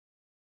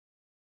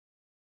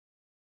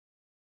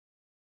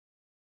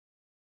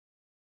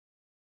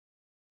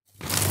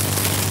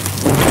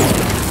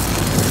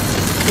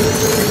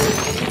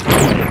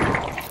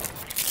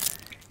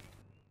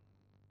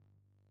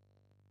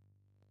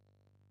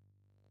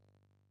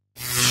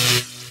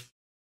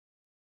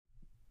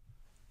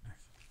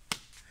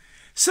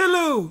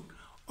Salute!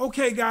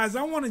 Okay, guys,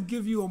 I want to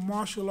give you a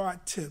martial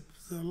art tip.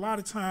 So a lot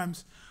of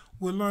times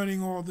we're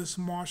learning all this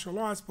martial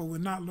arts, but we're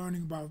not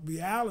learning about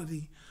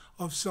reality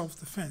of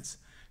self-defense.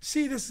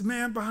 See this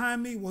man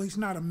behind me? Well, he's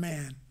not a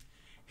man.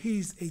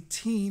 He's a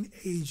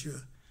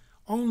teenager,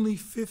 only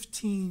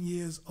 15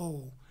 years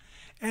old.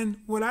 And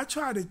what I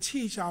try to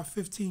teach our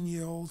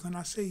 15-year-olds, and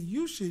I say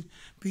you should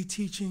be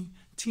teaching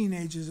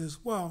teenagers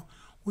as well,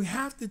 we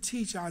have to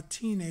teach our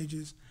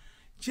teenagers,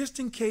 just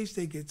in case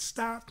they get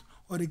stopped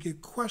or they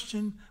get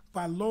questioned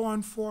by law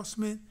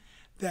enforcement,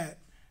 that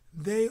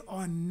they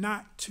are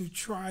not to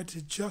try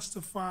to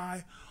justify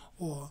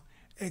or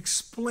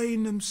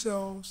explain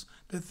themselves.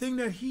 The thing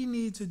that he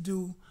needs to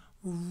do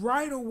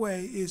right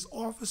away is,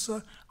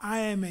 officer, I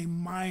am a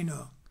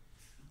minor.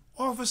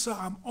 Officer,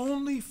 I'm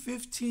only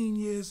 15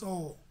 years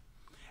old.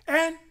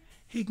 And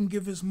he can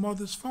give his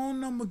mother's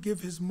phone number,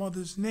 give his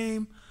mother's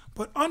name,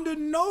 but under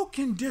no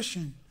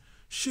condition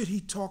should he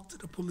talk to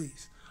the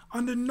police.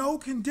 Under no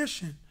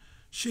condition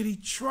should he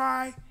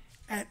try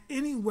at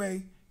any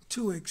way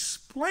to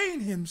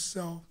explain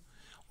himself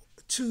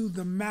to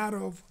the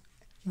matter of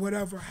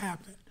whatever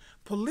happened.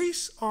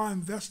 Police are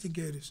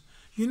investigators.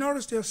 You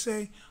notice they'll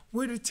say,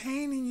 we're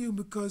detaining you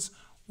because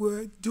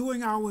we're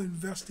doing our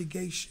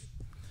investigation.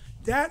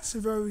 That's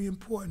very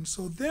important.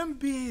 So them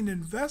being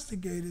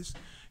investigators,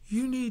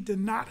 you need to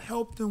not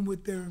help them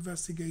with their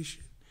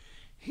investigation.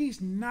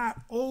 He's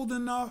not old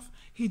enough.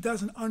 He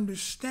doesn't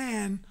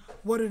understand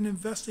what an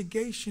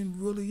investigation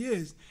really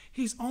is.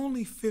 He's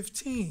only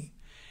 15,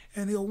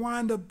 and he'll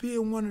wind up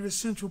being one of the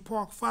Central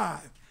Park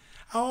Five.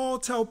 I all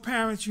tell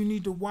parents you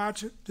need to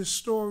watch the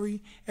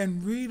story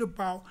and read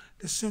about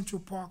the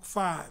Central Park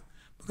Five,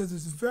 because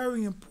it's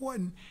very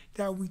important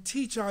that we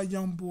teach our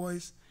young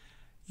boys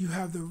you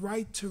have the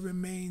right to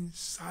remain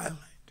silent.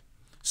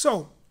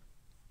 So,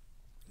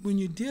 when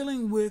you're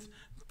dealing with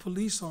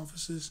police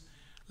officers,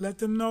 let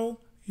them know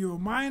you're a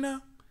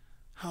minor,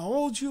 how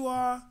old you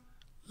are,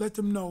 let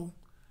them know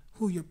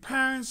who your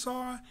parents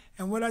are,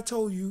 and what I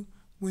told you,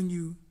 when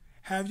you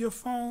have your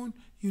phone,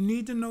 you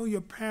need to know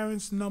your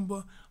parents'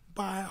 number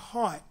by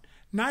heart.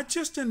 Not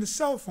just in the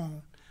cell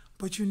phone,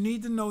 but you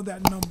need to know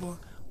that number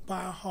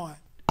by heart.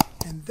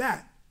 And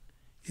that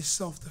is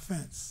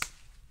self-defense.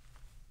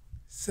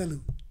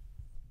 Salute.